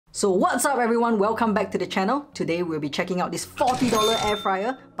So what's up everyone, welcome back to the channel. Today we'll be checking out this $40 air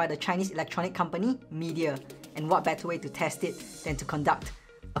fryer by the Chinese electronic company Media. And what better way to test it than to conduct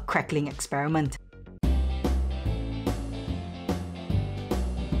a crackling experiment.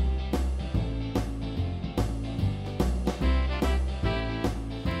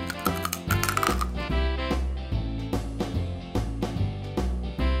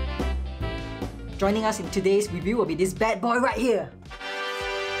 Joining us in today's review will be this bad boy right here.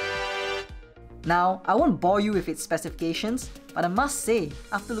 Now, I won't bore you with its specifications, but I must say,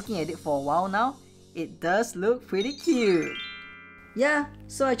 after looking at it for a while now, it does look pretty cute. Yeah,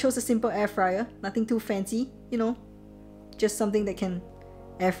 so I chose a simple air fryer, nothing too fancy, you know, just something that can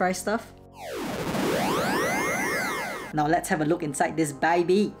air fry stuff. Now let's have a look inside this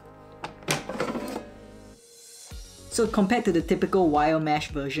baby. So compared to the typical wire mesh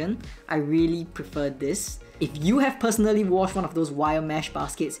version, I really prefer this. If you have personally washed one of those wire mesh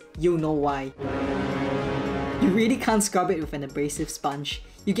baskets, you'll know why. You really can't scrub it with an abrasive sponge.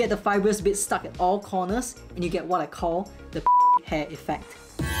 You get the fibrous bits stuck at all corners, and you get what I call the hair effect.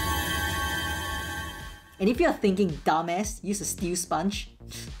 And if you're thinking, dumbass, use a steel sponge,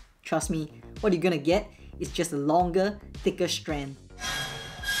 trust me, what you're gonna get is just a longer, thicker strand.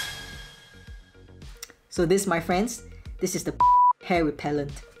 So this, my friends, this is the hair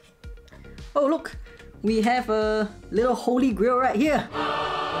repellent. Oh look, we have a little holy grail right here.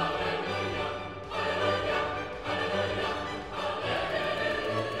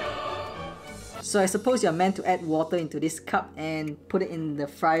 So I suppose you're meant to add water into this cup and put it in the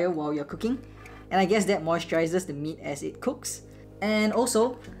fryer while you're cooking. And I guess that moisturizes the meat as it cooks. And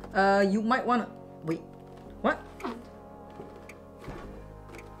also, you might want to... Wait, what?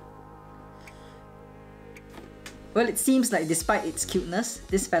 Well, it seems like despite its cuteness,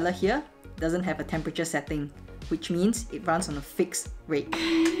 this fella here doesn't have a temperature setting, which means it runs on a fixed rate.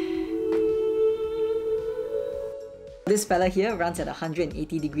 This fella here runs at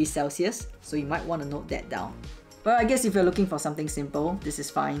 180 degrees Celsius, so you might want to note that down. But I guess if you're looking for something simple, this is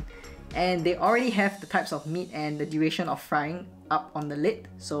fine. And they already have the types of meat and the duration of frying up on the lid,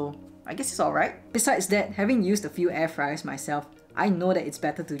 so I guess it's alright. Besides that, having used a few air fryers myself, I know that it's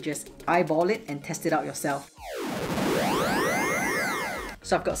better to just eyeball it and test it out yourself.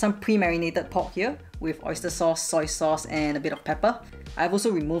 So I've got some pre-marinated pork here with oyster sauce, soy sauce and a bit of pepper. I've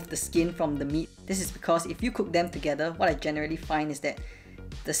also removed the skin from the meat. This is because if you cook them together, what I generally find is that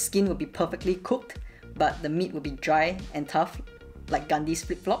the skin will be perfectly cooked, but the meat will be dry and tough, like Gandhi's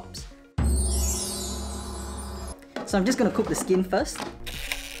flip-flops. So I'm just gonna cook the skin first.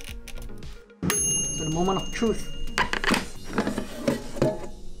 So the moment of truth.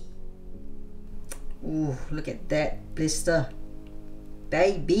 Ooh, look at that blister.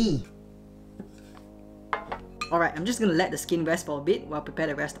 Baby! Alright, I'm just gonna let the skin rest for a bit while I prepare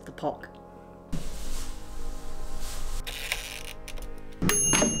the rest of the pork.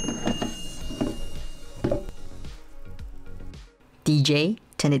 DJ,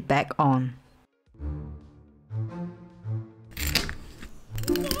 turn it back on.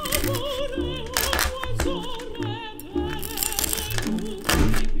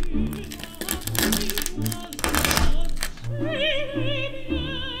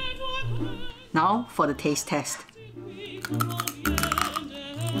 Now for the taste test.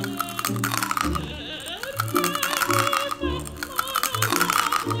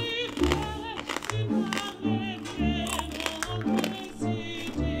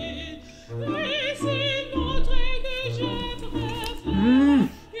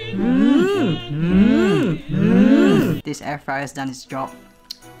 This air fryer has done its job.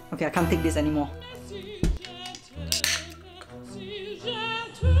 Okay, I can't take this anymore.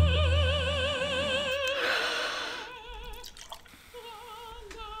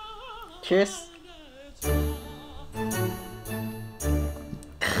 Cheers!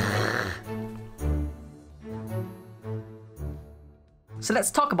 So let's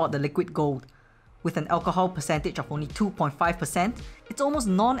talk about the liquid gold. With an alcohol percentage of only 2.5%, it's almost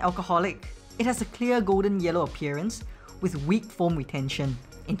non-alcoholic. It has a clear golden yellow appearance with weak foam retention.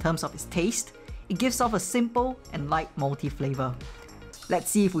 In terms of its taste, it gives off a simple and light malty flavor. Let's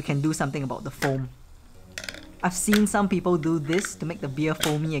see if we can do something about the foam. I've seen some people do this to make the beer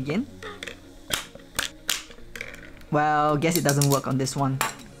foamy again. Well, guess it doesn't work on this one.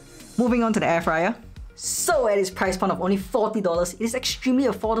 Moving on to the air fryer. So at its price point of only $40, it is extremely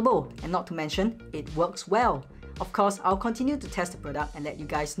affordable, and not to mention, it works well. Of course, I'll continue to test the product and let you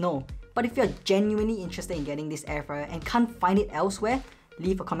guys know. But if you're genuinely interested in getting this air fryer and can't find it elsewhere,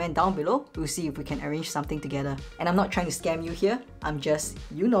 leave a comment down below. We'll see if we can arrange something together. And I'm not trying to scam you here, I'm just,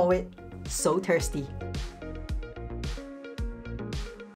 you know it, so thirsty.